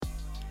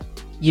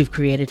You've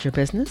created your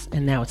business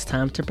and now it's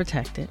time to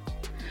protect it.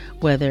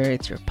 Whether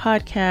it's your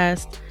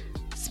podcast,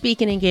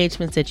 speaking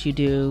engagements that you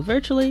do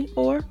virtually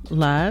or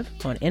live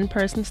on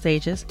in-person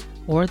stages,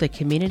 or the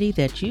community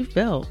that you've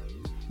built,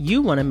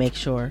 you want to make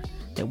sure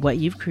that what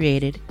you've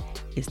created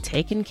is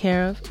taken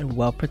care of and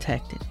well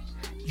protected.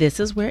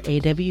 This is where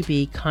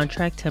AWB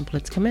contract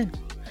templates come in.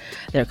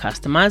 They're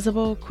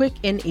customizable, quick,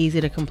 and easy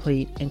to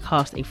complete, and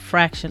cost a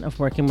fraction of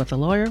working with a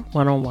lawyer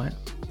one-on-one.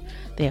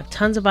 They have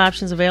tons of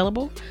options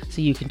available,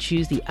 so you can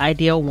choose the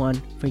ideal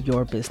one for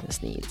your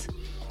business needs.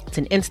 It's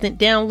an instant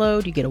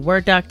download. You get a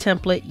Word doc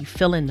template, you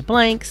fill in the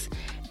blanks,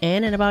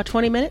 and in about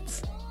 20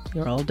 minutes,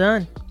 you're all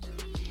done.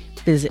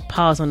 Visit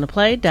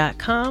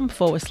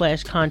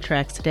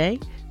pauseontheplay.com/contracts today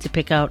to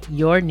pick out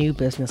your new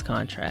business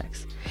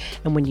contracts.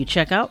 And when you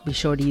check out, be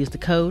sure to use the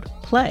code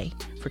PLAY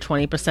for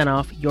 20%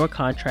 off your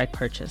contract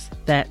purchase.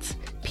 That's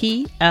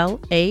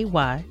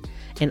PLAY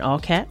in all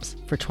caps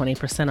for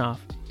 20%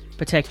 off.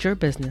 Protect your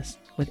business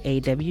with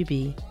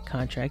AWB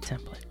contract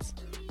templates.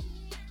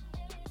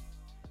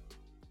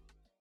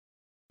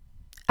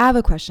 I have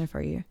a question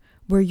for you.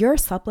 Were your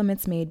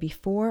supplements made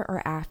before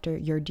or after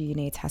your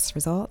DNA test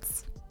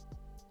results?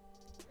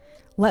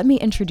 Let me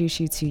introduce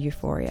you to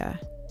Euphoria.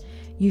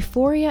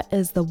 Euphoria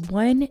is the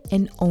one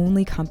and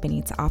only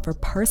company to offer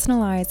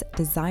personalized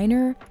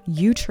designer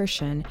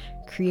nutrition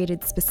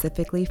created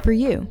specifically for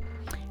you,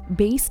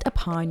 based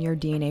upon your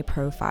DNA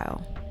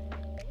profile.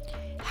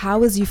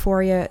 How is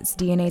Euphoria's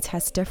DNA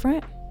test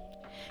different?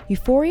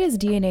 Euphoria's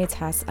DNA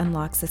test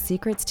unlocks the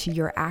secrets to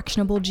your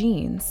actionable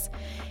genes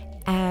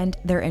and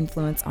their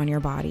influence on your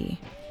body.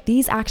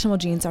 These actionable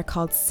genes are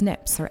called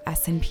SNPs or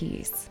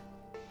SNPs.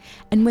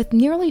 And with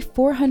nearly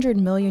 400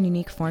 million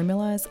unique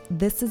formulas,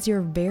 this is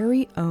your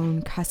very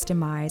own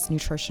customized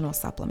nutritional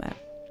supplement.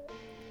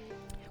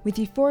 With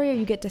Euphoria,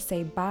 you get to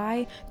say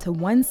bye to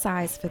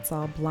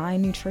one-size-fits-all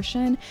blind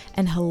nutrition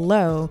and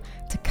hello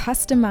to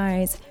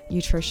customized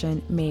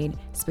nutrition made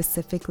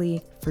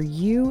specifically for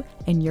you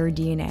and your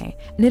DNA.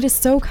 And it is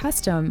so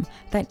custom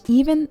that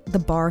even the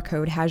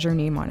barcode has your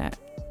name on it.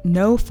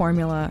 No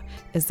formula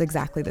is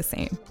exactly the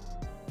same.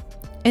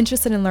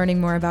 Interested in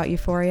learning more about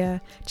Euphoria?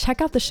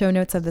 Check out the show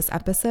notes of this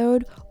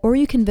episode, or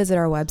you can visit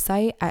our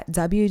website at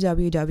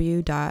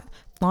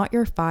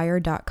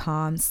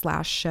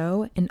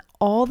www.flauntyourfire.com/show, and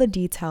all the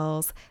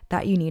details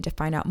that you need to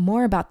find out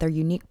more about their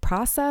unique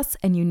process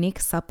and unique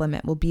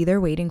supplement will be there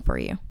waiting for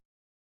you.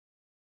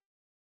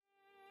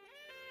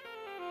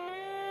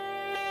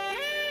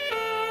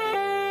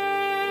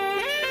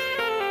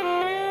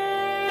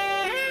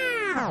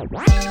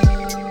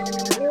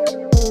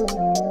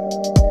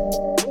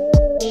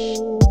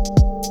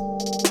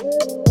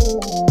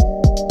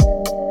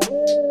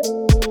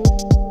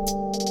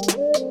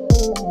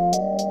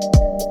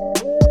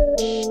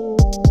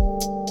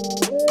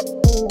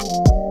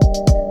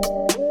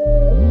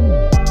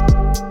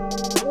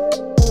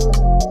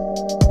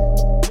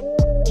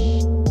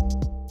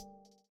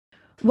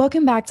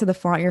 Welcome back to the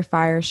Flaunt Your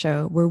Fire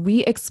show, where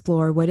we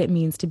explore what it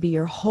means to be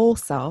your whole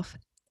self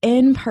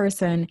in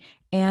person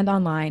and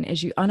online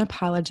as you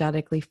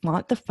unapologetically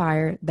flaunt the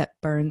fire that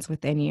burns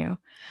within you.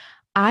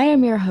 I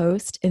am your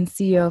host and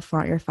CEO of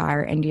Flaunt Your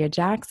Fire, India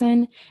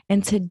Jackson,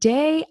 and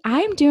today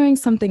I'm doing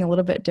something a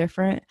little bit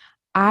different.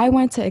 I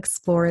want to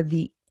explore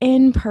the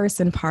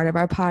in-person part of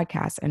our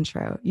podcast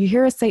intro. You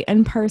hear us say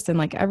in person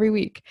like every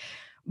week,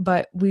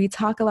 but we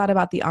talk a lot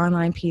about the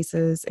online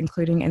pieces,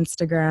 including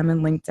Instagram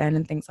and LinkedIn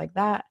and things like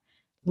that.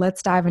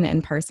 Let's dive into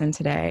in person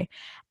today.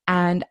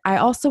 And I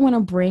also want to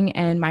bring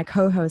in my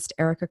co-host,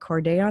 Erica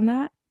Corday, on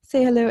that.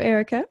 Say hello,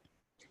 Erica.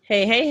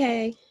 Hey,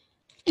 hey,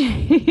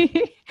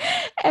 hey.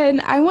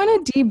 And I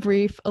want to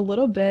debrief a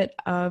little bit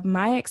of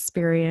my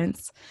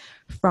experience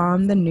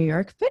from the New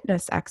York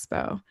Fitness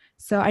Expo.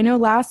 So I know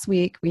last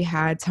week we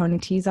had Tony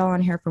Teasel on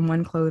here from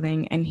One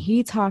Clothing, and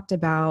he talked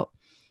about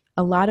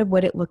a lot of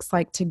what it looks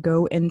like to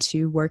go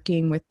into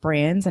working with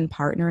brands and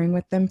partnering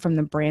with them from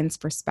the brand's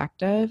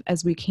perspective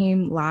as we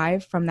came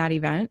live from that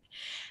event.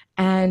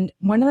 And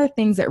one of the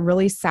things that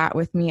really sat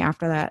with me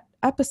after that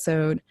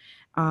episode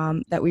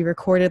that we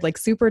recorded like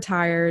super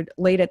tired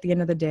late at the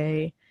end of the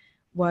day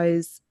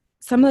was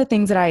some of the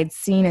things that I had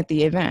seen at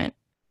the event.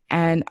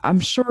 And I'm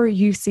sure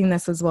you've seen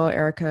this as well,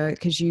 Erica,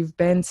 because you've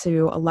been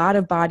to a lot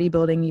of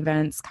bodybuilding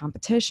events,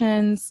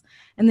 competitions,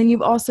 and then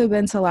you've also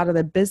been to a lot of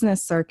the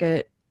business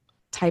circuit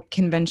type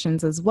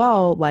conventions as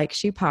well, like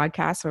She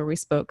Podcast, where we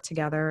spoke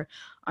together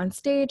on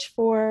stage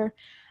for.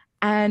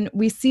 And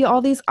we see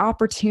all these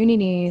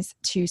opportunities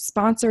to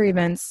sponsor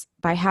events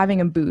by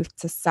having a booth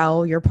to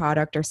sell your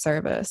product or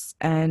service.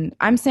 And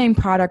I'm saying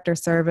product or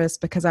service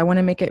because I want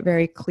to make it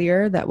very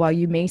clear that while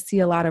you may see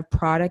a lot of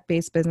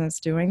product-based business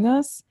doing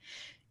this,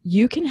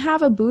 you can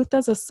have a booth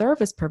as a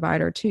service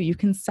provider too. You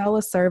can sell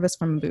a service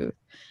from a booth.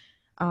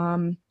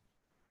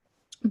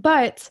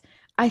 But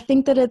I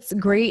think that it's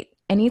great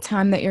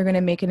anytime that you're going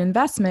to make an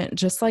investment,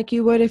 just like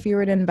you would if you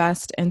were to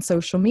invest in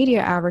social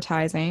media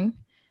advertising,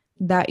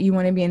 that you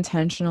want to be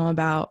intentional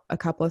about a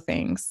couple of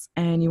things.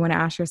 And you want to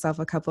ask yourself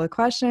a couple of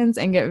questions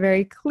and get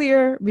very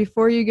clear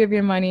before you give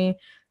your money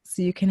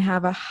so you can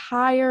have a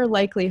higher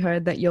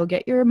likelihood that you'll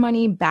get your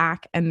money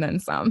back and then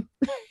some.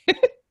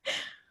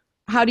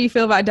 How do you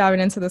feel about diving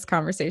into this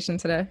conversation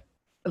today?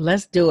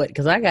 Let's do it,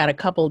 because I got a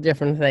couple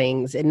different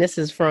things, and this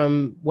is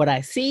from what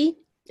I see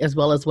as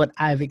well as what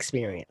I've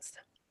experienced.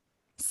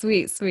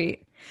 Sweet,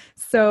 sweet.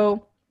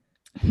 So,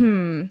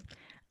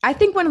 I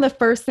think one of the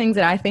first things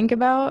that I think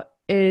about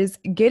is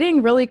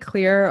getting really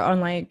clear on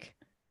like,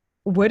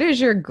 what is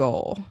your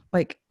goal?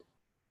 Like,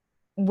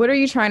 what are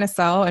you trying to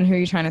sell and who are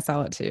you trying to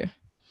sell it to?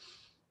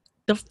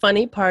 The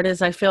funny part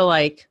is I feel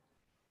like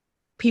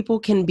people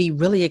can be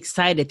really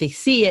excited. They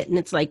see it and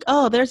it's like,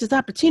 oh, there's this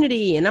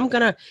opportunity and I'm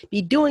going to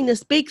be doing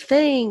this big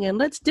thing and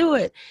let's do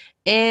it.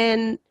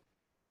 And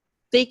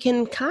they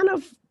can kind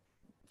of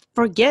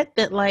forget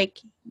that like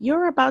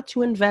you're about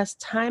to invest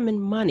time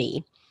and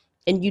money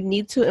and you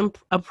need to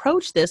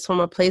approach this from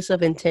a place of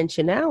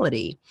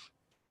intentionality.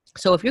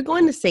 So if you're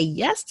going to say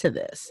yes to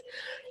this,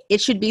 it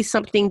should be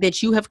something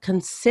that you have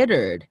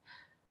considered.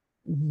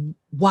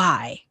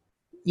 Why?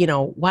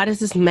 Why does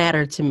this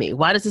matter to me?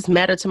 Why does this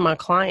matter to my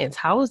clients?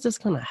 How is this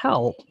going to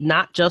help?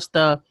 Not just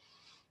I'm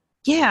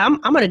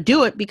going to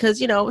do it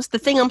because, it's the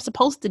thing I'm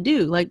supposed to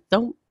do. Like,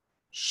 don't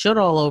shit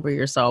all over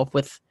yourself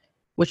with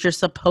what you're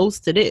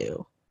supposed to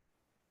do.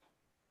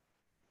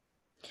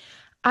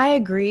 I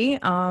agree.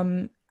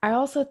 I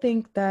also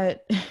think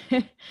that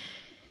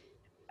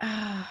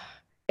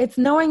it's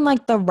knowing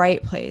like the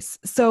right place.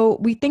 So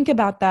we think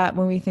about that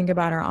when we think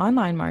about our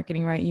online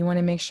marketing, right? You want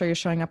to make sure you're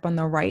showing up on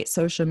the right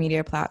social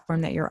media platform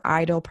that your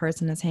ideal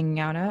person is hanging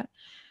out at.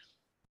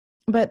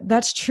 But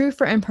that's true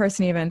for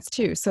in-person events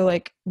too. So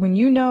like when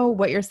you know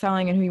what you're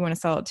selling and who you want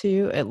to sell it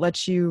to, it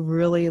lets you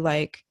really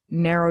like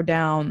narrow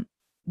down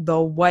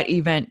the what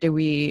event do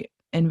we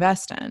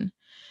invest in.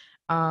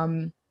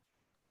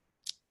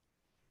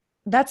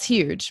 That's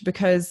huge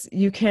because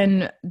you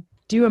can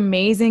do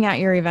amazing at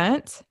your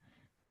event,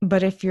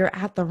 but if you're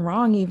at the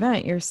wrong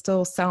event, you're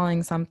still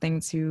selling something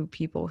to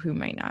people who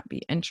might not be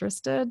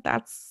interested.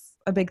 That's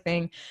a big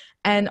thing.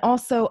 And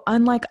also,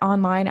 unlike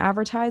online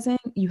advertising,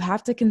 you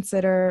have to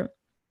consider,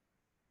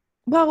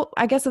 well,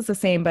 I guess it's the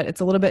same, but it's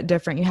a little bit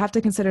different. You have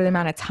to consider the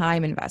amount of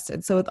time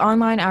invested. So with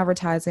online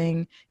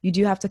advertising, you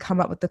do have to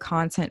come up with the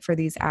content for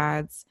these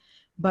ads.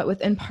 But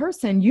with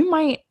in-person, you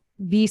might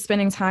be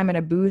spending time at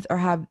a booth or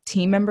have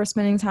team members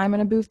spending time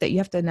in a booth that you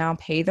have to now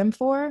pay them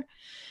for.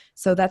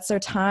 So that's their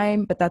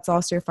time, but that's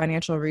also your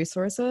financial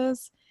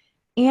resources.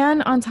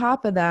 And on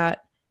top of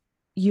that,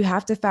 you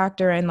have to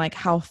factor in like,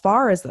 how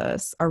far is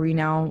this? Are we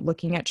now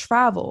looking at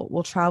travel?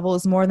 Well, travel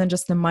is more than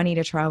just the money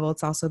to travel.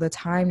 It's also the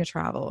time to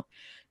travel.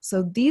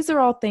 So these are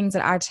all things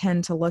that I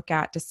tend to look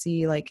at to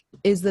see like,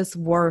 is this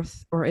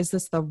worth or is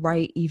this the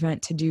right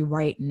event to do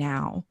right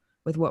now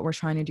with what we're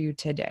trying to do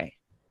today?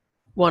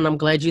 Well, and I'm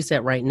glad you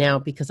said right now,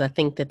 because I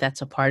think that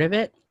that's a part of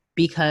it.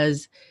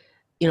 Because,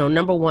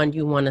 number one,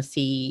 you want to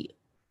see,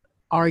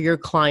 are your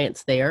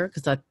clients there?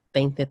 Because I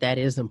think that that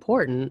is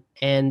important.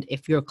 And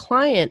if your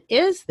client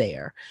is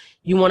there,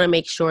 you want to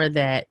make sure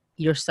that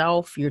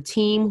yourself, your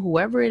team,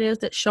 whoever it is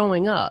that's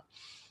showing up,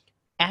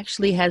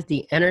 actually has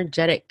the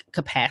energetic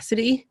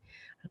capacity.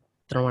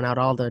 Throwing out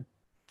all the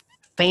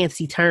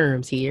fancy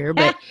terms here,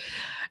 but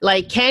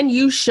like, can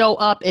you show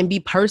up and be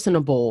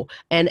personable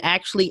and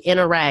actually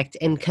interact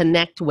and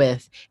connect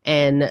with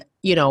and,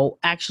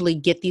 actually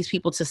get these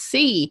people to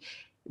see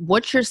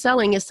what you're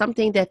selling is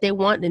something that they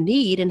want and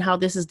need, and how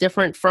this is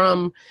different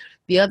from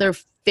the other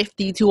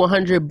 50 to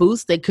 100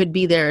 booths that could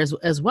be there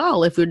as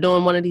well if you're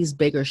doing one of these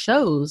bigger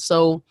shows.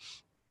 So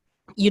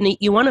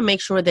you want to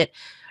make sure that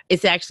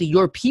it's actually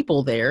your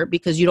people there,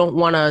 because you don't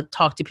want to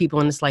talk to people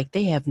and it's like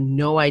they have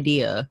no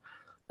idea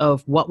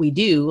of what we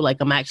do. Like,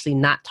 I'm actually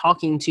not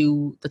talking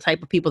to the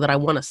type of people that I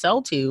want to sell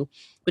to.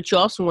 But you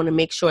also want to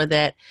make sure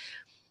that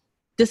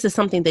this is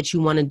something that you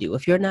want to do.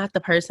 If you're not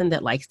the person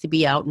that likes to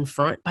be out in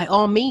front, by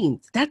all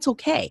means, that's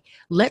okay.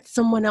 Let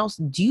someone else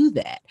do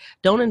that.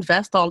 Don't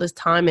invest all this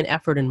time and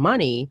effort and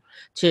money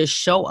to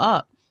show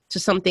up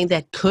to something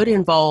that could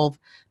involve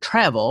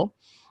travel.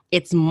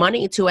 It's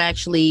money to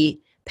actually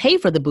pay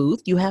for the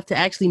booth. You have to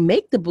actually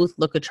make the booth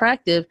look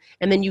attractive.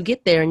 And then you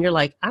get there and you're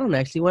like, I don't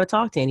actually want to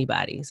talk to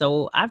anybody.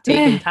 So I've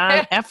taken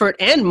time, effort,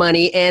 and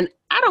money, and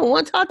I don't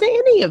want to talk to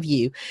any of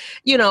you,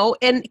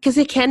 and because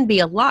it can be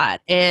a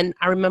lot. And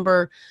I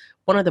remember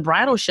one of the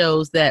bridal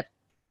shows that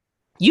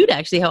you'd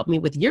actually helped me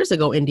with years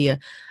ago, India.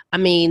 I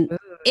mean,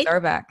 it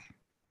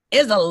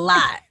is a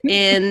lot.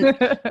 And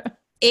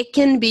it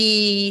can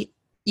be,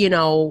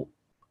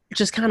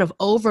 just kind of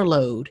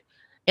overload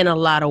in a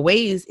lot of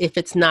ways if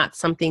it's not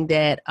something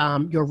that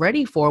you're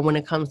ready for when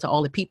it comes to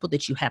all the people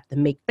that you have to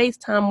make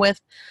FaceTime with,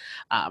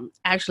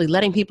 actually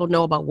letting people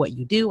know about what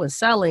you do and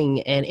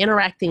selling and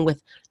interacting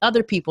with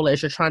other people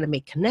as you're trying to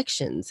make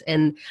connections.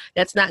 And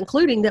that's not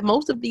including that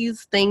most of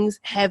these things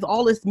have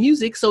all this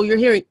music. So you're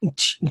hearing, and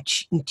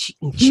it's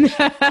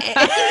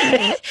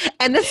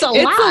a lot.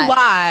 It's a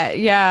lot.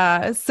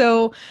 Yeah.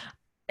 So,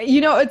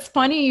 it's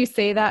funny you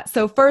say that.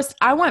 So first,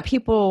 I want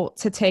people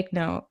to take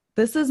note.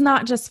 This is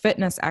not just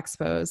fitness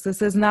expos.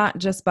 This is not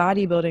just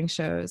bodybuilding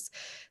shows.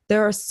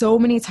 There are so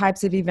many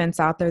types of events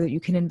out there that you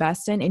can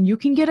invest in, and you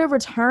can get a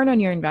return on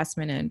your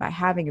investment in by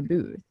having a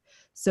booth.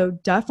 So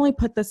definitely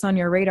put this on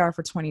your radar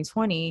for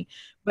 2020.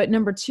 But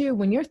number two,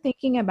 when you're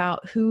thinking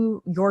about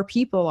who your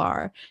people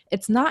are,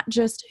 it's not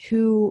just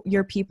who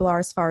your people are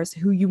as far as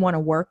who you want to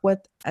work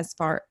with as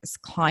far as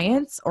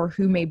clients or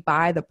who may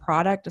buy the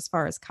product as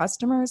far as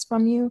customers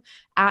from you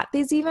at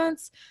these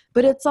events,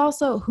 but it's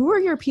also who are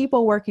your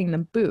people working the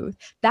booth.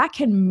 That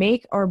can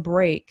make or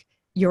break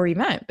your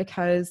event,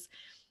 because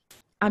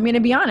I'm going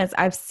to be honest,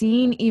 I've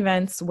seen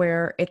events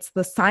where it's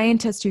the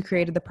scientist who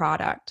created the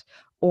product,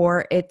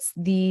 or it's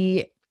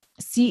the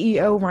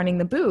CEO running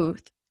the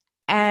booth,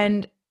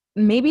 and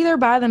maybe they're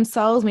by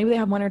themselves, maybe they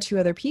have one or two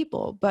other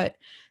people, but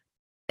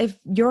if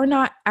you're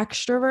not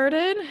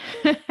extroverted,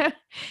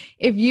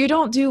 if you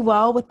don't do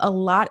well with a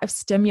lot of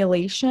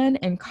stimulation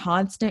and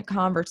constant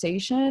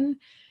conversation,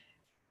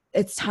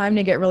 it's time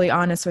to get really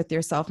honest with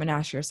yourself and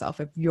ask yourself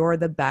if you're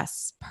the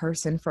best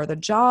person for the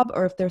job,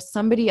 or if there's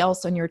somebody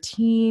else on your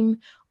team,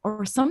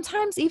 or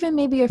sometimes even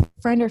maybe a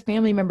friend or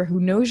family member who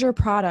knows your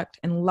product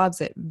and loves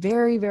it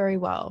very, very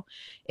well.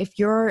 If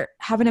you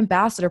have an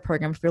ambassador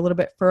program, if you're a little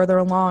bit further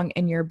along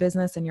in your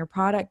business and your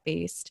product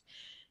based,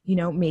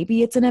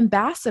 maybe it's an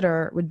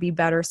ambassador would be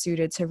better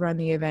suited to run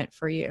the event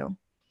for you.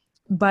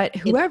 But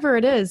whoever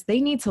it is,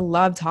 they need to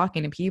love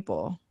talking to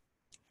people.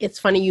 It's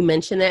funny you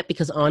mention that,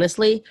 because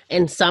honestly,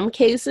 in some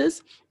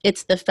cases,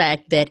 it's the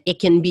fact that it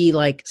can be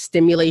like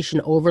stimulation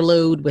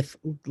overload with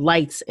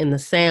lights and the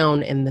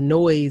sound and the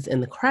noise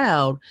and the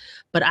crowd.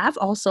 But I've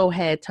also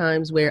had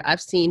times where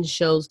I've seen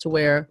shows to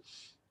where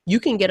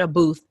you can get a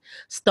booth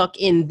stuck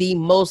in the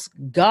most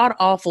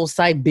god-awful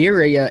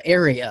Siberia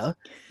area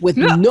with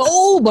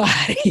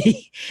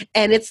nobody.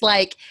 And it's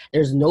like,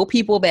 there's no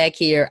people back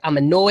here. I'm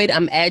annoyed.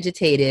 I'm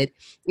agitated.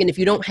 And if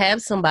you don't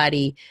have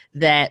somebody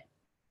that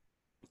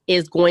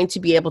is going to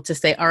be able to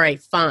say, all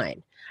right,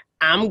 fine,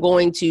 I'm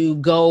going to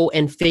go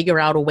and figure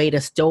out a way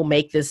to still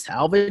make this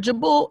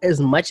salvageable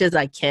as much as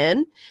I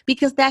can,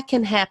 because that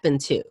can happen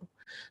too.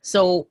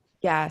 So,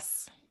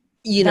 yes,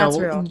 that's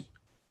real.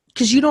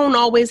 Because you don't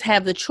always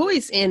have the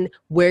choice in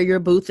where your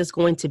booth is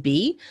going to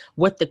be,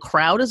 what the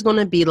crowd is going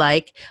to be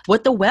like,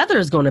 what the weather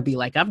is going to be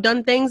like. I've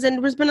done things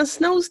and there's been a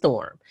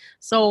snowstorm.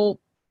 So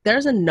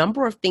there's a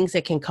number of things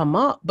that can come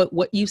up. But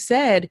what you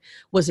said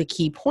was a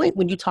key point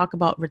when you talk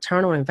about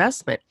return on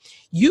investment.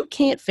 You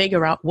can't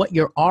figure out what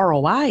your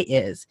ROI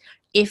is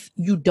if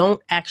you don't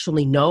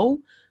actually know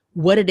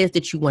what it is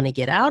that you want to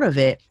get out of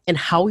it and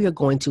how you're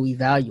going to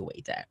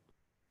evaluate that.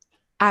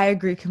 I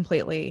agree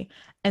completely.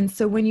 And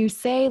so when you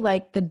say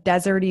like the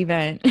desert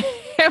event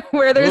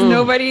where there's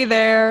nobody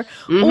there,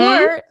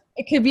 or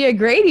it could be a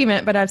great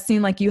event, but I've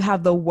seen like you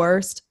have the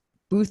worst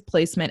booth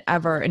placement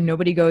ever and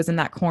nobody goes in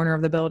that corner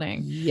of the building.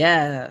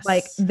 Yes.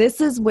 Like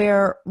this is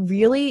where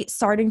really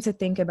starting to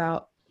think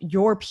about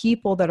your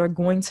people that are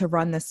going to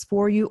run this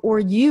for you, or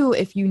you,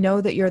 if you know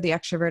that you're the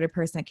extroverted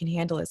person that can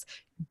handle this,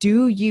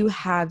 do you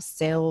have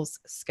sales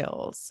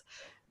skills?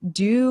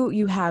 Do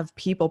you have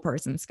people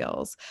person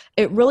skills?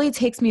 It really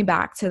takes me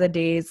back to the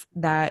days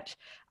that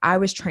I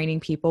was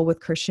training people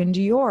with Christian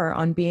Dior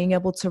on being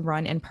able to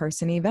run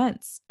in-person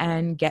events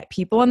and get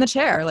people in the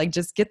chair, like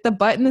just get the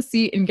butt in the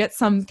seat and get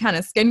some kind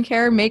of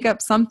skincare,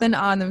 makeup, something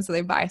on them so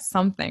they buy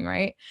something,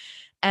 right?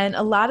 And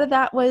a lot of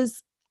that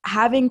was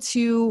having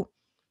to,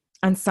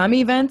 on some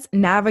events,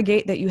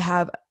 navigate that you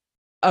have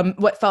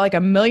what felt like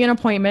 1 million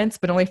appointments,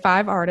 but only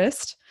 5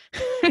 artists.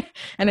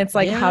 And it's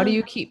like, how do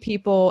you keep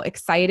people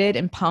excited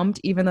and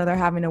pumped even though they're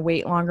having to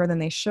wait longer than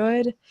they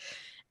should?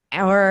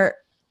 Or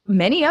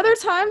many other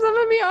times, I'm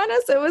going to be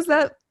honest, it was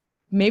that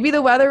maybe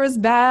the weather was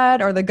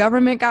bad or the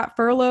government got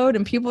furloughed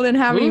and people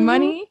didn't have any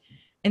money.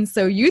 And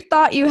so you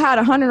thought you had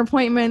 100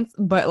 appointments,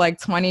 but like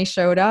 20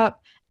 showed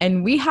up.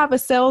 And we have a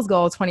sales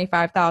goal of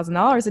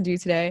 $25,000 to do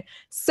today.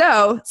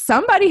 So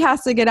somebody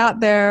has to get out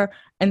there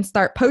and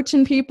start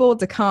poaching people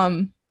to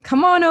come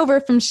on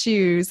over from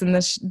shoes in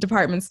this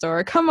department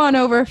store. Come on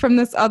over from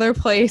this other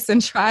place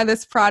and try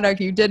this product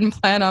you didn't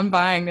plan on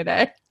buying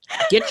today.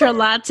 Get your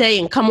latte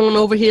and come on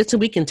over here so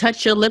we can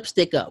touch your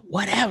lipstick up.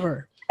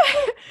 Whatever.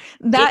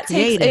 That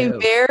takes a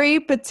very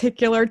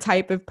particular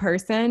type of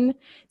person.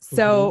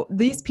 So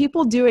these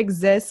people do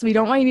exist. We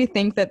don't want you to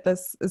think that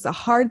this is a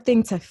hard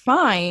thing to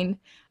find,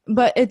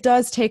 but it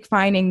does take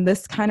finding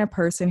this kind of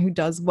person who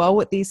does well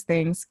with these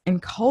things and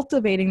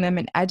cultivating them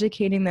and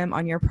educating them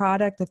on your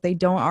product if they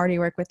don't already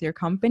work with your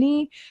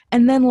company,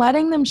 and then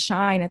letting them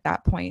shine at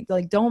that point.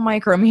 Like, don't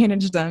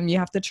micromanage them. You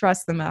have to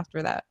trust them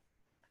after that.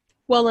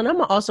 Well, and I'm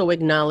going to also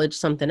acknowledge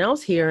something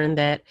else here, in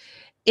that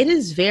it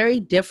is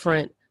very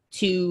different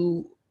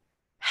to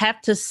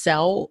have to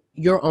sell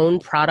your own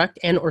product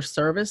and or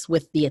service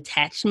with the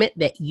attachment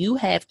that you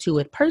have to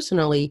it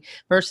personally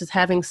versus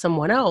having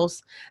someone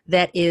else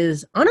that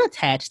is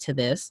unattached to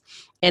this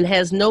and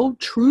has no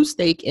true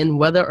stake in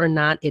whether or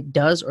not it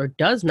does or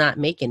does not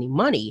make any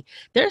money.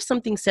 There's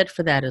something said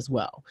for that as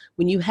well.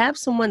 When you have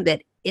someone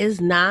that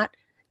is not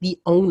the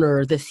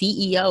owner, the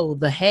CEO,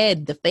 the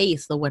head, the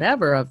face, the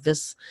whatever of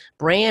this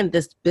brand,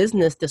 this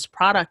business, this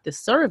product, this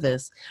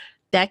service,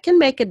 that can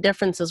make a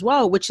difference as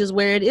well, which is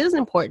where it is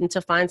important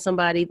to find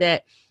somebody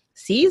that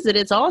sees it,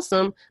 it's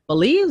awesome,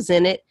 believes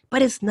in it,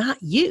 but it's not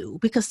you,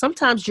 because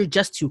sometimes you're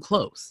just too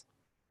close.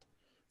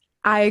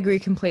 I agree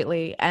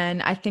completely.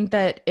 And I think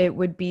that it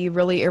would be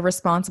really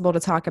irresponsible to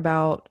talk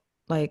about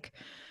like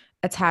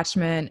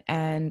attachment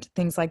and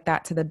things like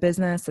that to the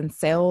business and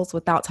sales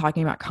without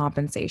talking about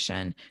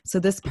compensation. So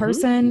this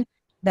person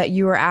that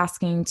you are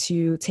asking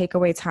to take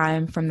away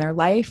time from their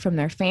life, from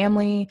their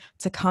family,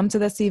 to come to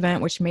this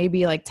event, which may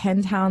be like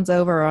 10 towns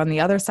over on the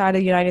other side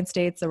of the United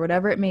States or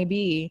whatever it may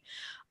be,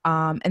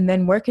 and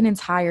then work an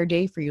entire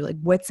day for you, like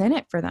what's in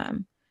it for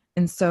them?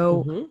 And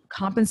so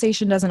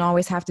compensation doesn't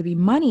always have to be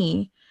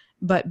money,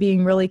 but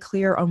being really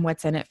clear on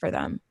what's in it for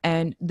them.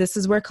 And this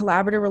is where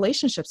collaborative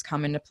relationships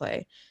come into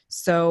play.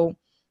 So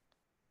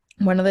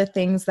one of the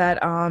things that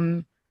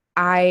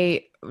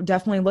I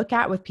definitely look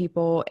at with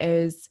people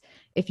is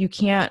if you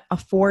can't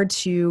afford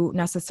to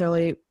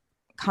necessarily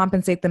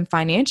compensate them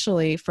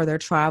financially for their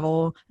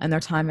travel and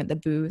their time at the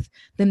booth,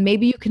 then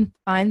maybe you can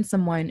find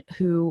someone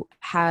who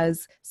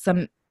has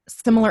some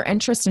similar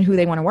interest in who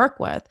they want to work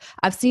with.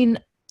 I've seen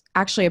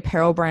actually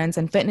apparel brands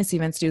and fitness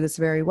events do this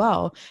very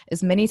well,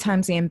 is many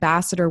times the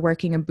ambassador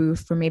working a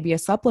booth for maybe a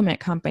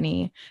supplement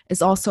company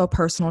is also a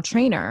personal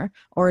trainer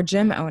or a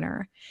gym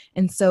owner.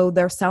 And so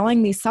they're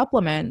selling these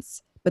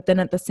supplements, but then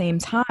at the same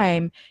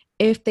time,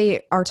 if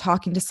they are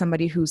talking to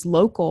somebody who's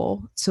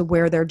local to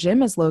where their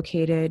gym is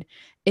located,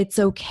 it's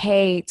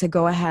okay to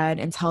go ahead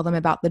and tell them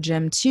about the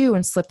gym too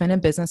and slip in a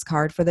business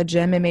card for the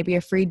gym and maybe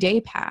a free day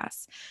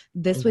pass.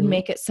 This would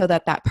make it so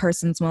that that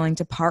person's willing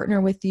to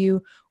partner with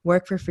you,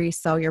 work for free,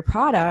 sell your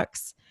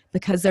products,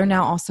 because they're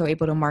now also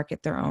able to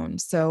market their own.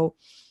 So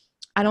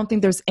I don't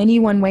think there's any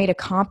one way to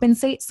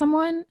compensate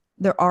someone.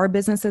 There are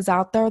businesses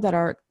out there that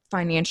are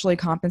financially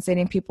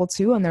compensating people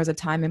too, and there's a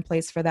time and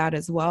place for that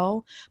as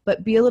well.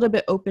 But be a little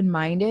bit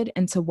open-minded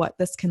into what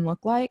this can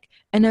look like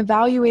and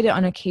evaluate it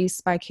on a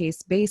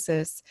case-by-case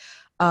basis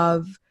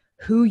of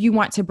who you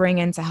want to bring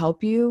in to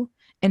help you,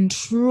 and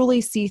truly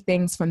see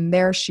things from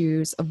their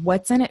shoes of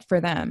what's in it for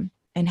them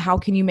and how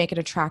can you make it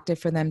attractive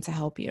for them to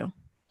help you.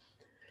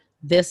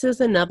 This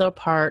is another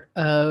part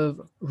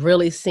of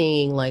really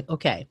seeing like,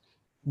 okay,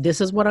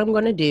 this is what I'm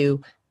going to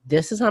do.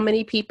 This is how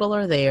many people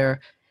are there.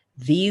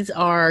 These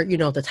are,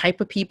 the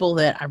type of people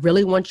that I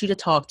really want you to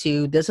talk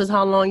to. This is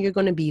how long you're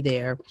going to be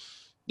there.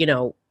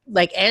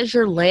 Like as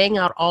you're laying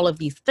out all of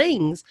these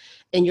things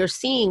and you're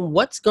seeing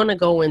what's going to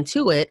go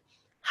into it,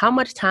 how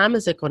much time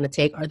is it going to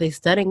take? Are they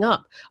setting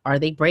up? Are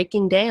they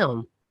breaking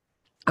down?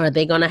 Are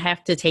they going to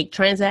have to take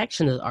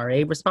transactions? Are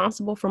they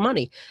responsible for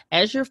money?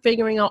 As you're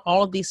figuring out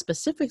all of these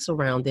specifics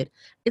around it,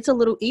 it's a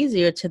little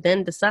easier to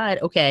then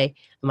decide, okay,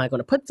 am I going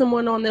to put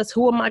someone on this?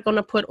 Who am I going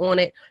to put on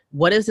it?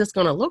 What is this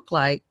going to look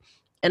like?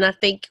 And I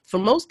think for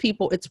most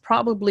people, it's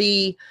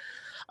probably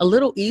a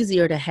little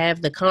easier to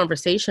have the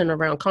conversation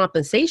around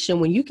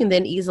compensation when you can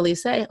then easily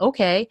say,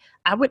 okay,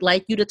 I would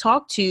like you to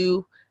talk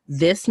to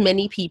this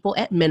many people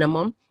at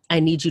minimum. I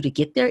need you to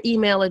get their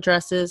email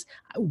addresses,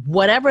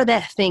 whatever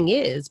that thing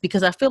is,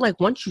 because I feel like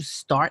once you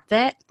start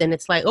that, then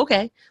it's like,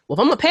 okay, well, if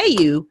I'm going to pay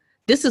you,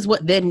 this is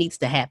what then needs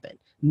to happen.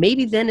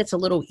 Maybe then it's a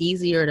little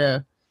easier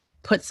to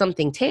put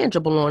something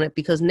tangible on it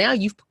because now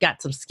you've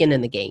got some skin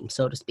in the game,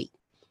 so to speak.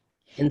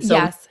 And so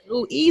It's a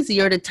little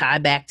easier to tie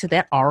back to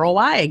that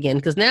ROI again,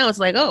 because now it's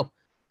like, oh,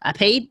 I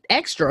paid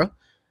extra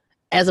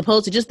as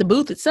opposed to just the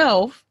booth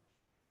itself.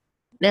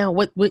 Now,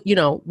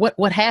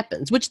 what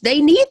happens? Which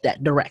they need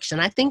that direction.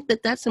 I think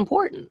that that's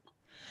important.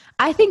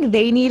 I think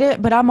they need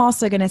it, but I'm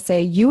also going to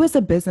say you as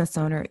a business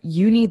owner,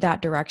 you need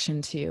that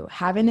direction too.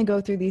 Having to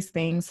go through these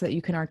things so that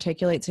you can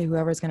articulate to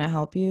whoever's going to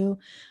help you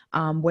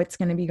what's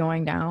going to be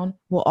going down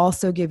will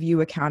also give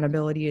you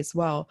accountability as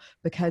well.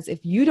 Because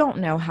if you don't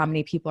know how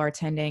many people are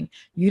attending,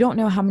 you don't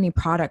know how many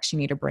products you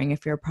need to bring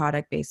if you're a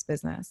product-based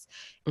business.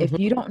 If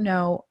you don't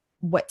know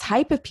what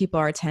type of people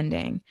are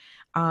attending,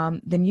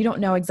 then you don't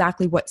know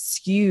exactly what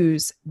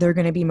SKUs they're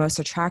going to be most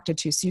attracted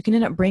to. So you can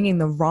end up bringing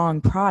the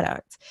wrong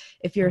product.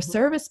 If you're a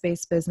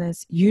service-based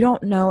business, you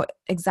don't know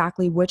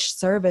exactly which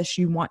service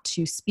you want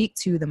to speak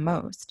to the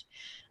most.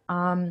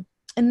 And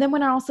then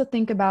when I also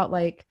think about,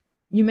 like,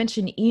 you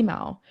mentioned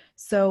email.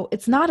 So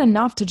it's not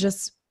enough to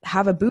just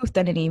have a booth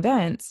at an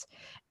event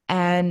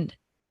and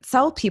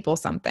sell people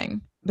something,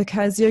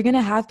 because you're going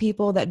to have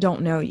people that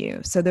don't know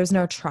you. So there's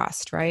no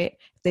trust, right?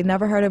 They've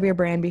never heard of your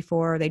brand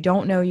before. They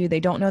don't know you.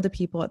 They don't know the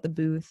people at the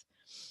booth.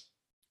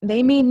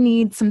 They may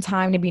need some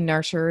time to be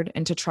nurtured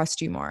and to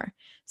trust you more.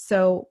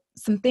 So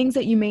some things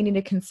that you may need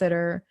to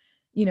consider,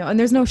 and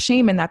there's no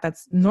shame in that.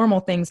 That's normal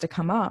things to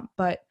come up.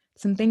 But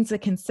some things to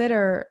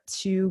consider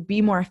to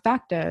be more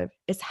effective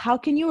is, how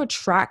can you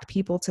attract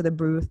people to the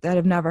booth that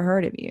have never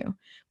heard of you?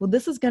 Well,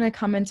 this is going to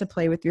come into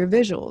play with your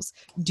visuals.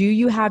 Do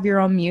you have your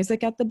own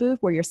music at the booth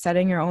where you're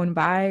setting your own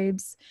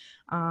vibes?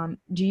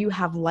 Do you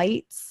have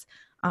lights?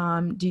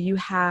 Do you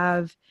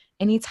have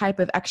any type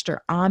of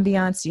extra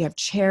ambiance? Do you have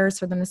chairs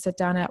for them to sit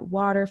down at,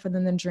 water for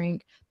them to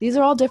drink? These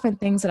are all different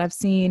things that I've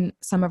seen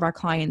some of our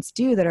clients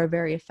do that are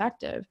very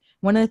effective.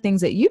 One of the things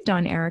that you've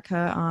done,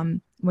 Erica,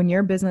 when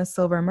your business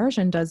Silver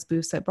Immersion does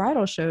booths at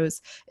bridal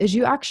shows is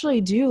you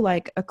actually do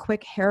like a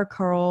quick hair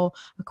curl,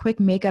 a quick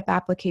makeup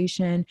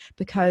application,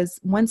 because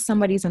once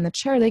somebody's in the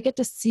chair, they get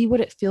to see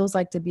what it feels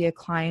like to be a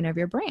client of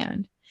your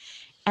brand.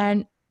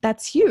 And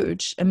that's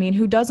huge. I mean,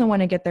 who doesn't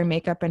want to get their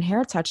makeup and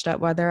hair touched up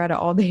while they're at an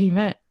all-day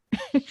event?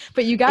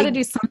 But you got to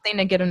do something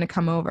to get them to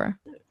come over.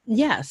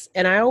 Yes.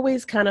 And I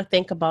always kind of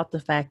think about the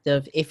fact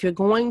of, if you're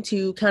going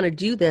to kind of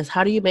do this,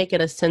 how do you make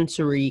it a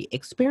sensory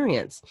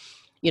experience?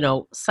 You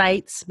know,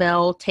 sight,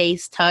 smell,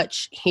 taste,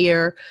 touch,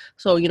 hear.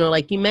 So, you know,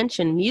 like you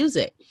mentioned,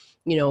 music,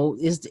 you know,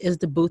 is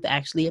the booth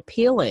actually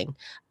appealing?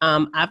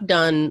 I've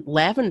done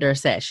lavender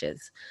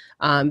sessions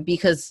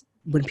because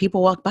when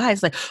people walk by,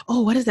 it's like,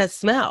 oh, what does that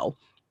smell?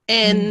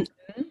 And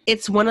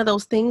it's one of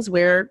those things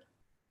where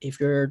if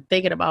you're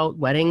thinking about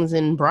weddings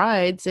and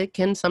brides, it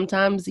can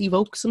sometimes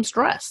evoke some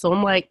stress. So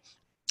I'm like,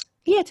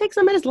 yeah, take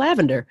some of this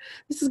lavender.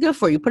 This is good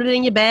for you. Put it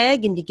in your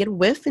bag and you get a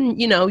whiff and,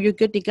 you know, you're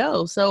good to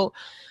go. So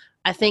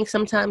I think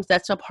sometimes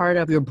that's a part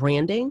of your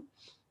branding.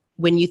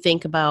 When you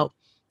think about,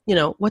 you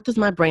know, what does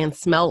my brand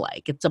smell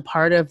like? It's a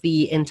part of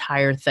the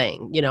entire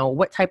thing. You know,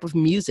 what type of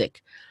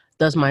music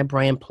does my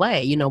brand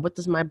play? You know, what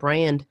does my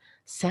brand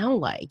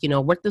sound like? You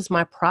know, what does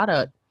my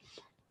product,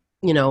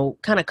 you know,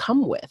 kind of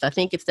come with? I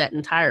think it's that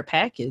entire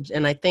package.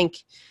 And I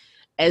think,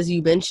 as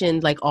you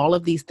mentioned, like all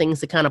of these things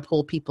to kind of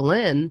pull people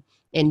in,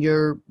 and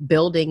you're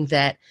building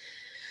that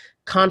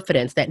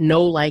confidence, that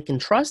know, like,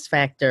 and trust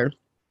factor.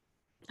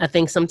 I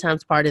think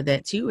sometimes part of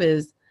that too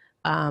is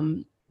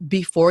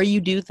before you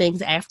do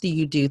things, after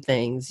you do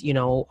things, you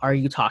know, are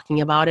you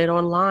talking about it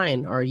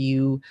online? Are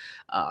you,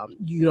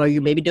 you know,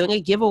 you're maybe doing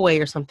a giveaway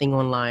or something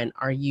online?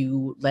 Are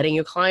you letting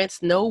your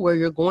clients know where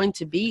you're going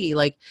to be?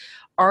 Like,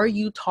 are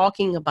you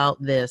talking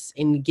about this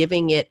and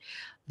giving it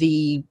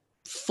the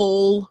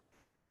full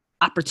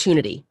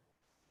opportunity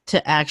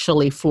to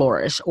actually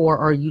flourish? Or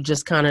are you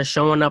just kind of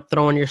showing up,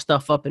 throwing your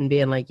stuff up and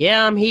being like,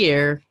 yeah, I'm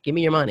here, give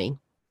me your money?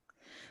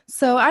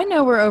 So I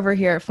know we're over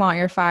here at Flaunt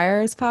Your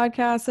Fires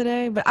podcast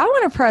today, but I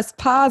want to press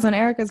pause on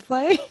Erica's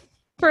play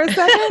for a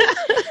second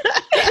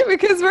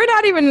because we're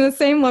not even in the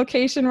same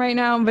location right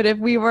now. But if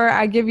we were,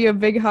 I'd give you a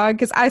big hug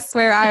because I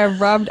swear I have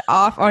rubbed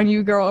off on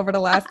you, girl, over the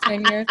last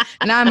 10 years.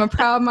 And I'm a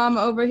proud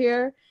mama over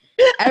here.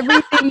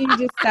 Everything you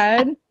just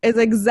said is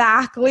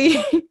exactly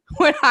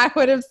what I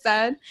would have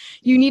said.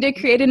 You need to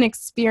create an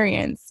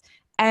experience.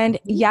 And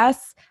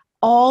yes,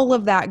 all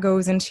of that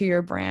goes into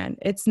your brand.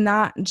 It's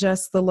not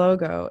just the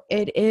logo.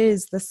 It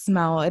is the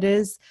smell. It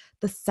is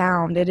the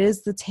sound. It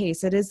is the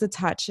taste. It is the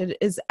touch. It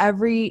is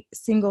every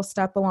single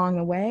step along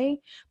the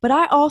way. But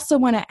I also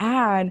want to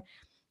add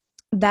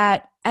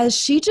that as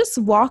she just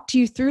walked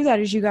you through that,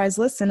 as you guys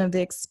listen, of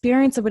the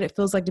experience of what it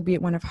feels like to be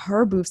at one of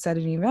her booths at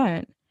an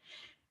event,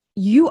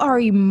 you are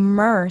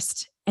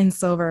immersed in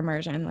Silver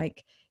Immersion.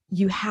 Like,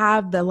 you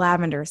have the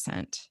lavender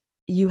scent.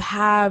 You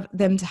have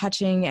them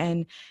touching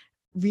and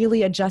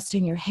really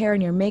adjusting your hair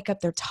and your makeup.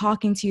 They're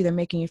talking to you. They're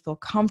making you feel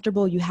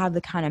comfortable. You have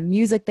the kind of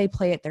music they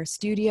play at their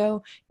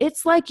studio.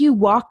 It's like you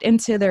walked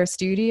into their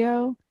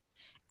studio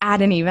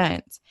at an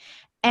event.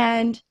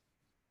 And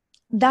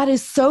that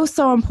is so,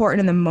 so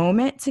important in the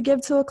moment to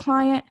give to a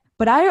client.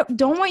 But I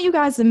don't want you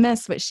guys to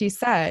miss what she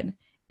said,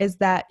 is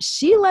that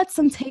she lets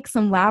them take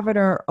some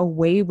lavender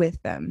away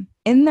with them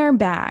in their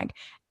bag.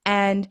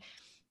 And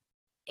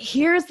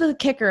here's the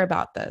kicker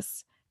about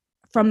this.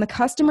 From the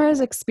customer's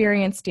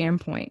experience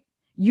standpoint,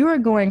 you are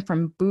going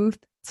from booth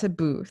to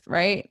booth,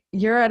 right?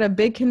 You're at a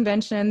big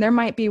convention. There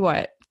might be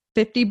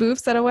 50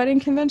 booths at a wedding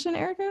convention,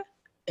 Erica?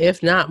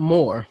 If not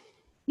more.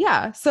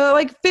 Yeah. So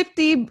like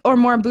 50 or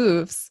more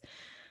booths.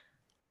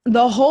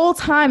 The whole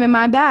time in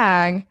my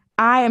bag,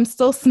 I am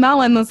still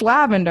smelling this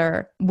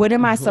lavender. What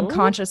am I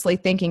subconsciously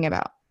thinking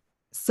about?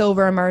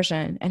 Silver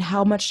Immersion and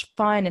how much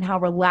fun and how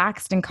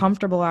relaxed and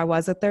comfortable I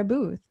was at their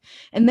booth.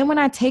 And then when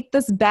I take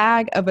this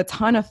bag of a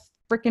ton of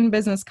freaking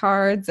business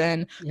cards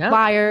and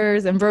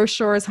flyers and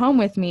brochures home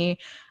with me,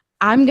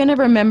 I'm going to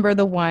remember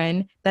the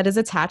one that is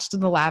attached to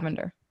the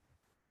lavender.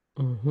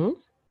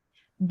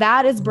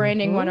 That is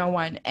branding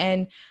 101.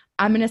 And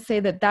I'm going to say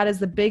that that is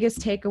the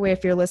biggest takeaway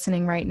if you're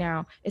listening right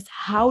now, is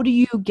how do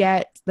you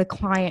get the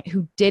client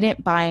who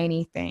didn't buy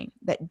anything,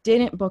 that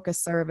didn't book a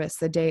service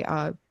the day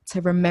of,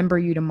 to remember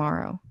you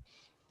tomorrow?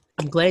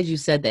 I'm glad you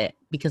said that,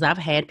 because I've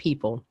had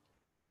people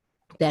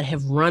that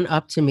have run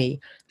up to me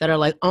that are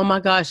like, oh my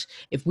gosh,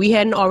 if we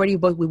hadn't already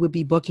booked, we would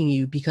be booking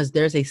you because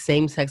there's a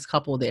same-sex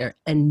couple there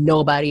and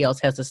nobody else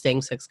has a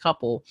same-sex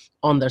couple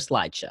on their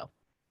slideshow.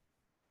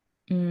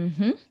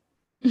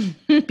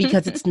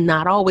 Because it's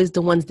not always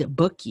the ones that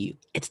book you.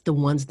 It's the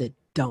ones that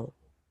don't.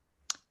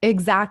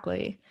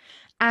 Exactly.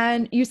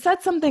 And you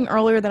said something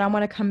earlier that I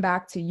want to come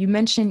back to. You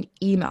mentioned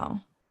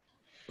email.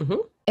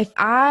 If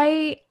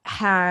I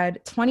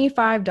had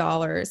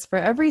 $25 for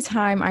every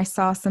time I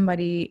saw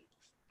somebody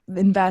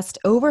invest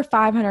over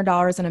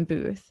 $500 in a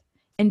booth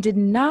and did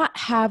not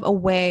have a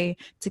way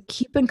to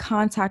keep in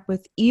contact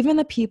with even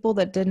the people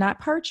that did not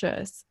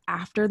purchase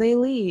after they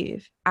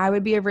leave, I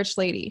would be a rich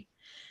lady.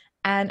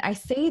 And I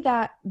say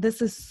that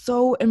this is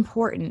so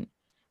important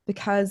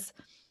because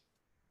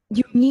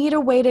you need a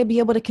way to be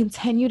able to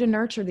continue to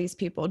nurture these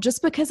people.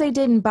 Just because they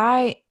didn't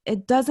buy,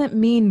 it doesn't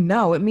mean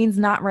no. It means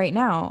not right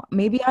now.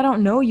 Maybe I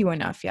don't know you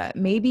enough yet.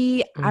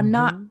 Maybe I'm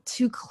not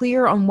too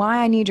clear on why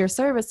I need your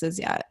services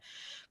yet.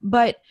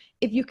 But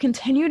if you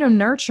continue to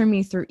nurture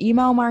me through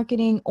email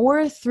marketing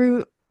or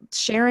through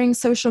sharing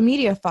social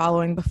media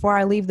following before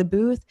I leave the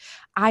booth,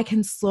 I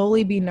can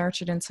slowly be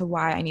nurtured into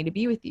why I need to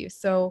be with you.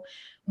 So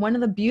one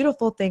of the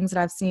beautiful things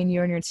that I've seen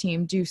you and your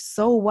team do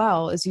so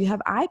well is you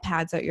have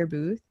iPads at your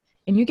booth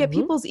and you get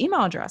people's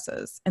email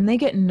addresses and they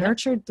get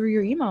nurtured through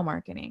your email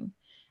marketing.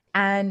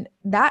 And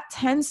that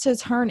tends to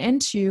turn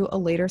into a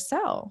later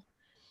sell.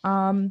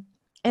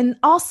 And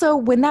also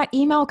when that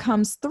email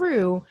comes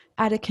through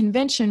at a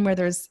convention where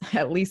there's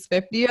at least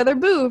 50 other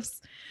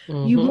booths,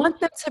 you want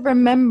them to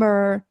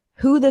remember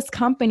who this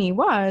company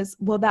was.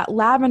 Well, that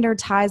lavender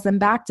ties them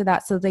back to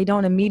that so they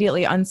don't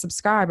immediately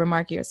unsubscribe or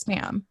mark you as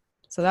spam.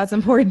 So that's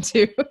important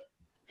too.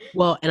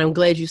 Well, and I'm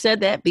glad you said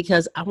that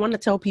because I want to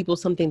tell people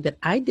something that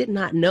I did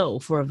not know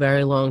for a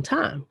very long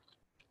time.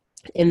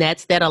 And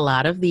that's that a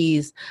lot of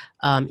these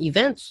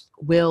events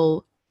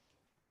will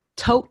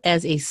tote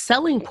as a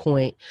selling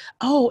point,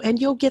 oh, and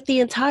you'll get the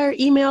entire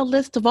email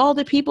list of all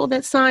the people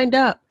that signed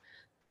up.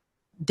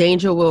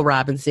 Danger, Will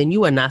Robinson,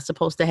 you are not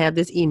supposed to have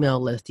this email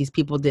list. These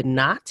people did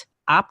not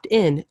opt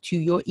in to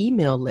your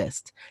email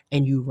list,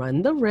 and you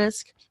run the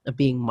risk of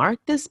being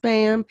marked as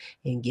spam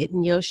and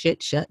getting your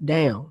shit shut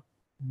down.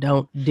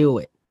 Don't do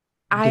it.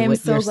 I am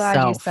so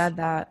glad you said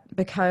that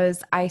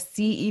because I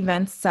see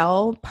events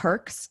sell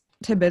perks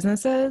to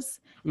businesses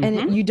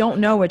and you don't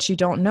know what you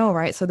don't know,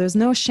 right? So there's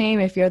no shame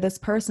if you're this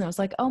person who's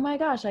like, oh my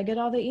gosh, I get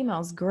all the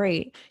emails.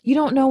 Great. You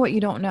don't know what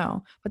you don't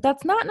know, but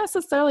that's not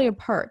necessarily a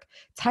perk.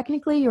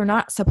 Technically, you're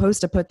not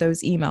supposed to put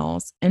those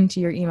emails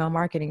into your email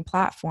marketing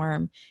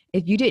platform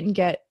if you didn't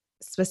get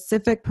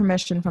specific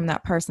permission from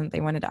that person that they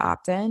wanted to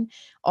opt in.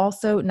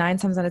 Also, 9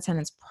 times out of 10,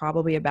 it's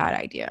probably a bad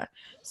idea.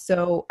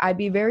 So I'd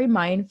be very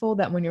mindful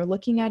that when you're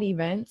looking at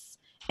events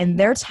and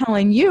they're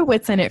telling you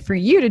what's in it for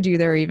you to do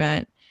their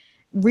event,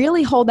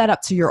 really hold that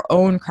up to your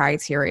own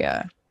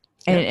criteria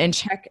and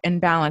check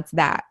and balance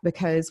that,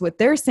 because what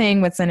they're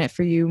saying what's in it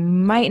for you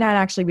might not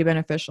actually be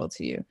beneficial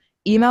to you.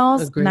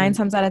 Emails, Agreed. 9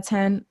 times out of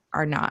 10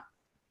 are not.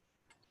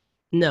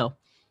 No.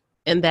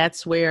 And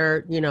that's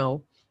where,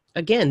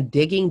 again,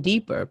 digging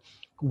deeper.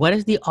 What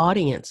is the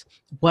audience?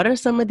 What are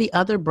some of the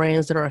other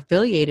brands that are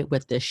affiliated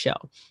with this show?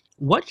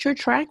 What's your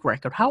track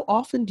record? How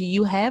often do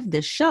you have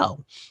this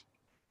show?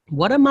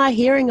 What am I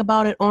hearing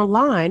about it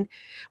online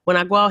when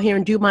I go out here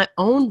and do my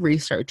own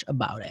research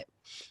about it?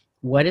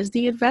 What is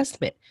the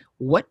investment?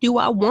 What do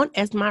I want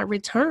as my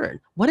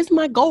return? What is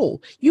my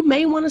goal? You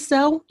may want to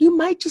sell. You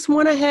might just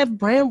want to have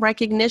brand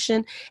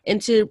recognition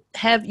and to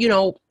have,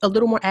 a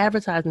little more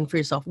advertising for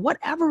yourself.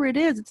 Whatever it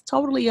is, it's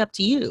totally up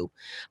to you.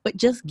 But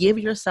just give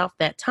yourself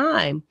that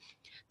time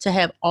to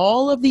have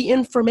all of the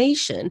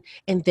information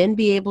and then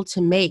be able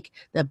to make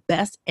the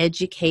best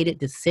educated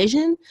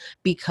decision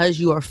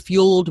because you are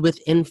fueled with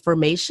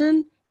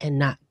information and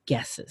not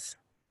guesses.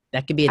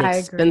 That could be an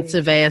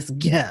expensive ass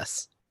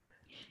guess.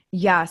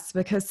 Yes,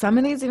 because some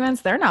of these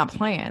events, they're not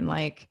playing.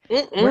 Like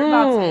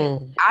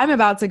I'm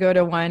about to go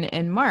to one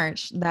in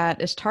March that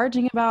is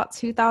charging about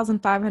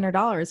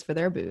 $2,500 for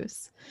their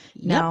booths.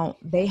 Yep. Now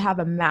they have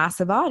a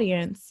massive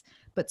audience,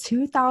 but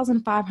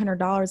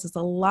 $2,500 is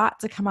a lot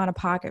to come out of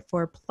pocket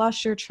for,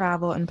 plus your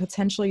travel and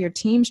potentially your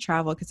team's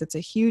travel because it's a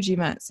huge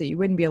event, so you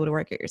wouldn't be able to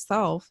work it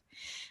yourself.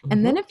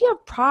 And then if you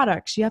have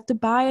products, you have to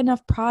buy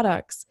enough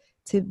products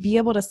to be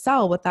able to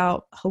sell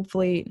without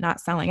hopefully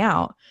not selling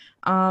out.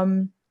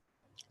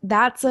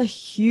 That's a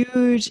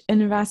huge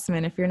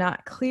investment if you're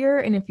not clear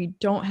and if you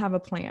don't have a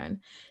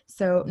plan.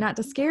 So not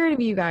to scare any of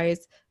you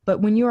guys,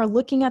 but when you are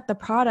looking at the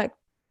product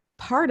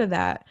part of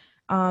that,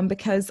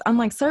 because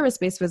unlike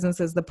service-based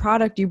businesses, the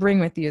product you bring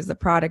with you is the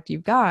product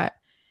you've got,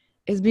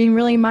 is being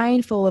really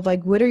mindful of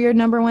like, what are your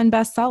number one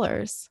best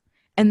sellers?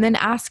 And then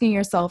asking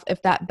yourself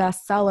if that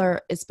bestseller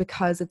is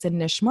because it's a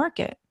niche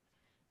market.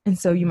 And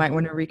so you might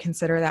want to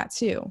reconsider that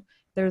too.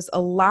 There's a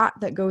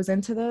lot that goes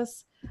into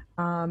this.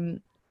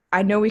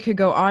 I know we could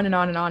go on and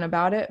on and on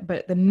about it,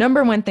 but the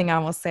number one thing I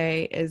will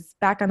say is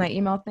back on that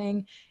email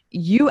thing,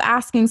 you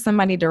asking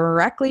somebody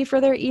directly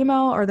for their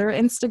email or their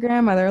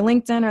Instagram or their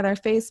LinkedIn or their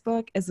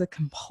Facebook is a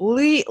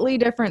completely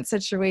different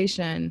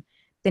situation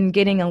than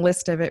getting a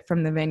list of it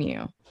from the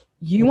venue.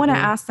 You want to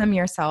ask them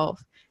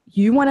yourself.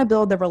 You want to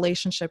build the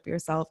relationship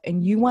yourself,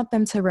 and you want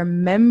them to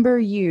remember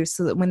you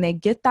so that when they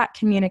get that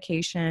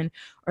communication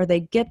or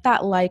they get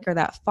that like or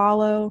that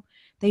follow,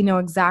 they know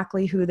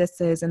exactly who this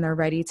is and they're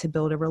ready to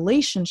build a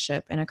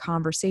relationship and a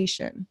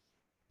conversation.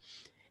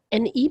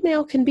 And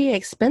email can be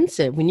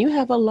expensive. When you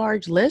have a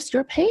large list,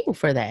 you're paying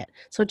for that.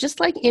 So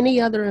just like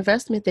any other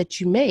investment that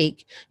you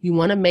make, you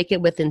want to make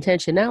it with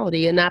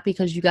intentionality and not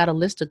because you got a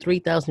list of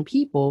 3,000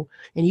 people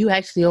and you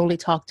actually only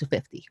talk to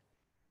 50.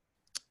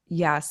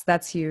 Yes,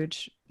 that's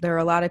huge. There are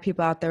a lot of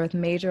people out there with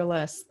major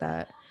lists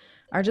that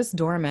are just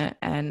dormant.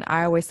 And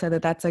I always say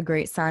that that's a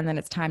great sign that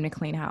it's time to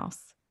clean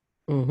house.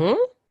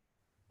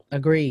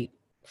 Agreed.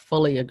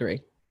 Fully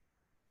agree.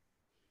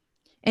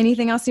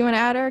 Anything else you want to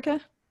add,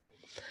 Erica?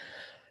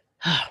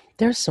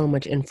 There's so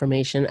much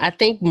information. I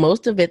think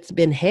most of it's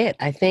been hit.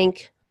 I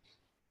think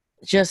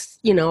just,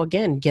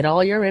 again, get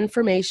all your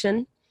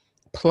information,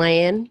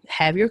 plan,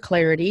 have your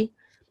clarity,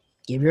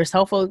 give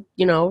yourself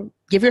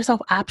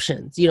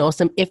options,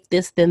 some if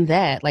this, then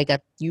that. Like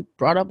you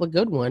brought up a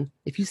good one.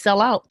 If you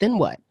sell out, then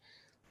what?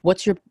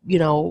 What's your,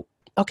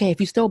 okay,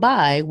 if you still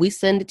buy, we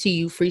send it to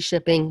you, free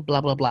shipping,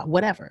 blah, blah, blah,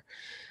 whatever.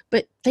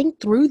 But think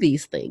through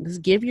these things.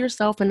 Give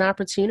yourself an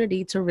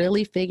opportunity to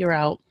really figure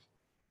out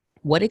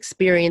what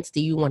experience do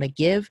you want to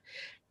give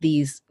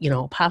these,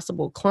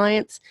 possible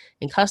clients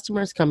and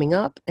customers coming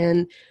up,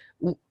 and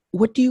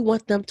what do you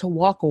want them to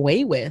walk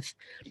away with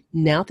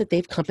now that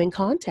they've come in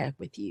contact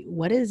with you?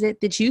 What is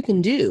it that you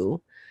can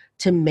do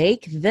to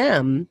make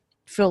them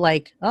feel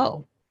like,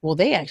 oh, well,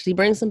 they actually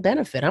bring some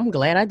benefit. I'm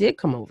glad I did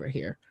come over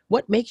here.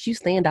 What makes you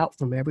stand out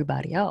from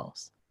everybody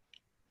else?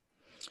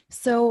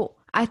 So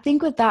I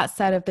think with that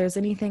said, if there's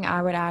anything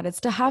I would add,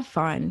 it's to have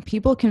fun.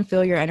 People can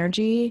feel your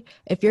energy.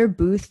 If your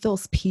booth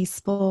feels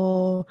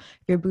peaceful,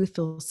 if your booth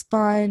feels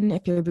fun,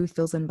 if your booth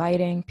feels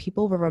inviting,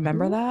 people will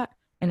remember that.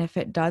 And if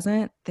it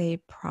doesn't, they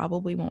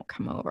probably won't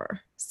come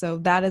over. So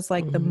that is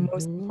like the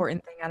most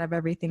important thing out of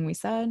everything we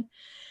said.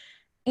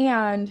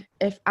 And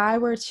if I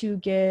were to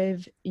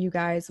give you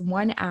guys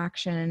one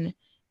action,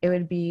 it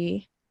would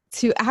be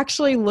to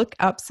actually look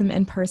up some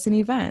in-person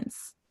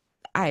events.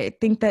 I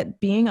think that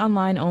being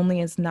online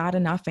only is not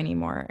enough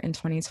anymore in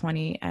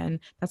 2020. And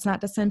that's not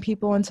to send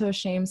people into a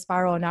shame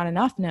spiral and not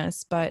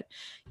enoughness, but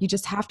you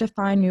just have to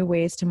find new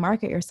ways to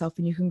market yourself.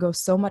 And you can go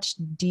so much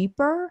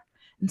deeper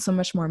and so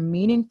much more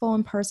meaningful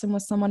in person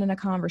with someone in a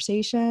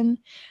conversation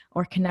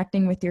or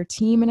connecting with your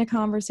team in a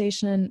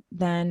conversation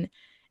than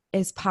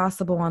is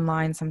possible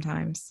online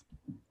sometimes.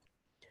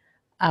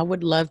 I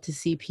would love to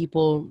see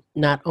people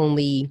not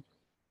only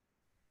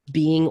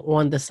being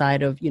on the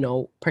side of,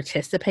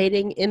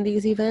 participating in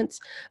these events,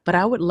 but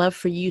I would love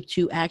for you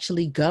to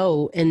actually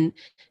go and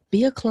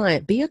be a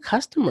client, be a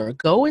customer,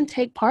 go and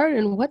take part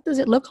in what does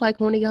it look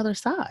like on the other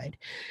side?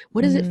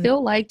 What does it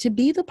feel like to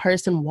be the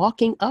person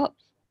walking up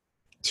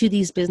to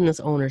these business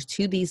owners,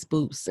 to these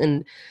booths,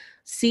 and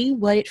see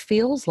what it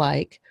feels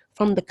like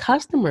from the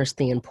customer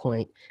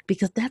standpoint,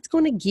 because that's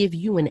going to give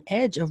you an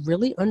edge of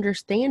really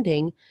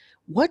understanding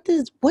what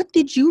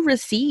did you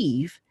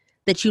receive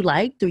that you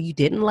liked or you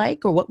didn't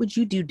like, or what would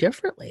you do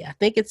differently? I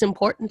think it's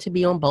important to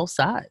be on both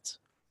sides.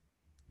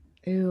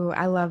 Ooh,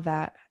 I love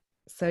that.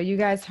 So you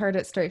guys heard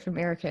it straight from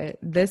Erica.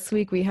 This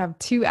week we have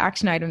 2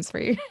 action items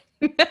for you.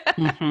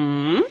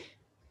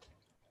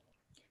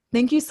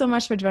 Thank you so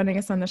much for joining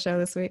us on the show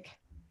this week.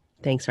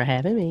 Thanks for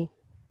having me.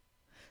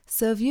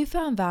 So if you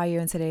found value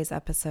in today's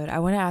episode, I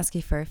want to ask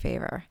you for a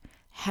favor.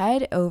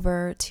 Head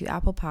over to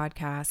Apple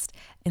Podcast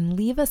and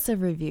leave us a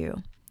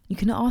review. You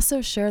can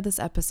also share this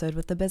episode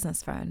with a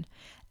business friend.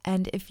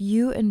 And if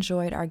you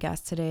enjoyed our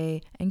guest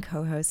today and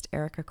co-host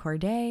Erica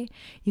Corday,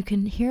 you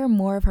can hear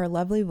more of her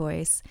lovely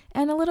voice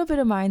and a little bit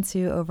of mine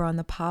too over on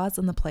the Pause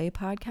on the Play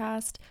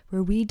podcast,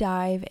 where we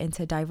dive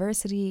into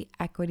diversity,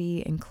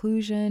 equity,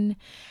 inclusion,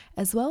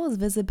 as well as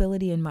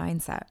visibility and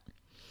mindset.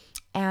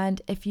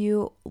 And if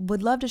you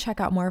would love to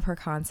check out more of her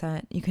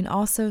content, you can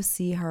also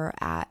see her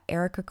at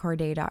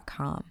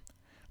ericacorday.com.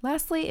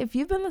 Lastly, if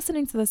you've been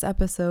listening to this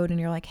episode and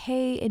you're like,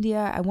 hey,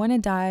 India, I want to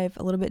dive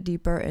a little bit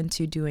deeper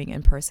into doing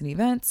in-person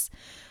events,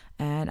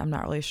 and I'm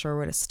not really sure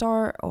where to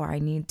start, or I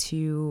need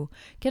to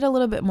get a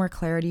little bit more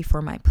clarity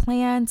for my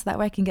plan so that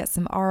way I can get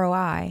some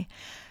ROI,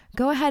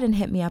 go ahead and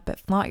hit me up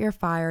at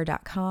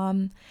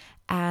flauntyourfire.com,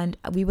 and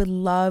we would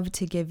love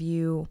to give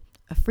you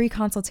a free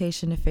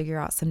consultation to figure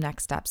out some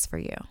next steps for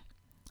you.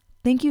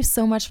 Thank you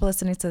so much for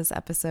listening to this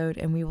episode,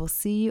 and we will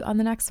see you on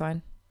the next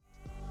one.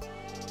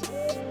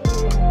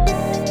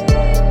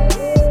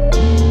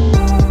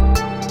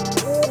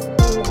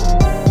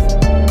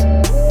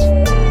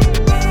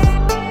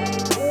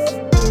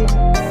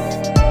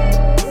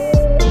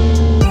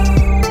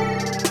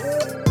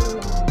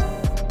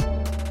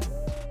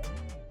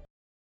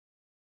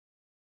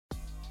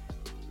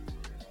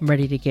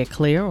 Ready to get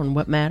clear on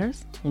what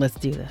matters? Let's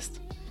do this.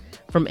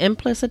 From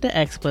Implicit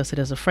to Explicit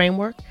is a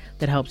framework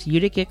that helps you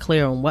to get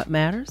clear on what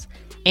matters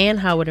and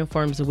how it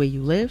informs the way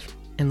you live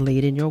and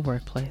lead in your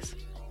workplace.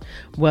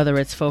 Whether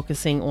it's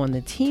focusing on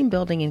the team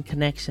building and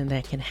connection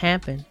that can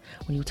happen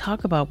when you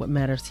talk about what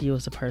matters to you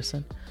as a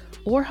person,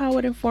 or how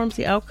it informs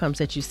the outcomes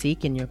that you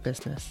seek in your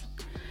business,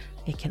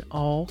 it can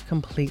all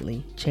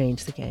completely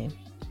change the game.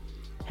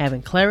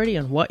 Having clarity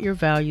on what your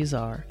values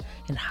are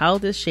and how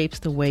this shapes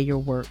the way your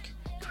work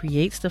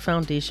creates the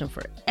foundation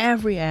for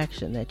every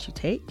action that you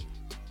take,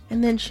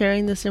 and then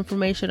sharing this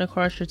information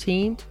across your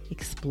team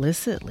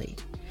explicitly.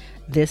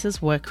 This is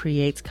what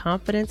creates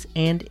confidence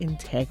and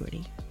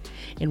integrity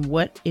in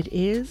what it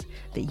is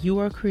that you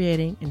are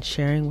creating and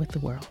sharing with the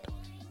world.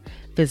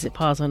 Visit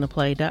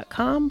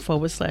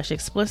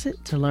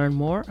pauseontheplay.com/explicit to learn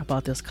more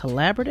about this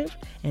collaborative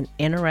and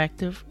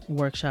interactive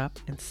workshop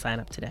and sign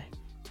up today.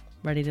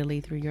 Ready to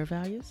lead through your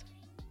values?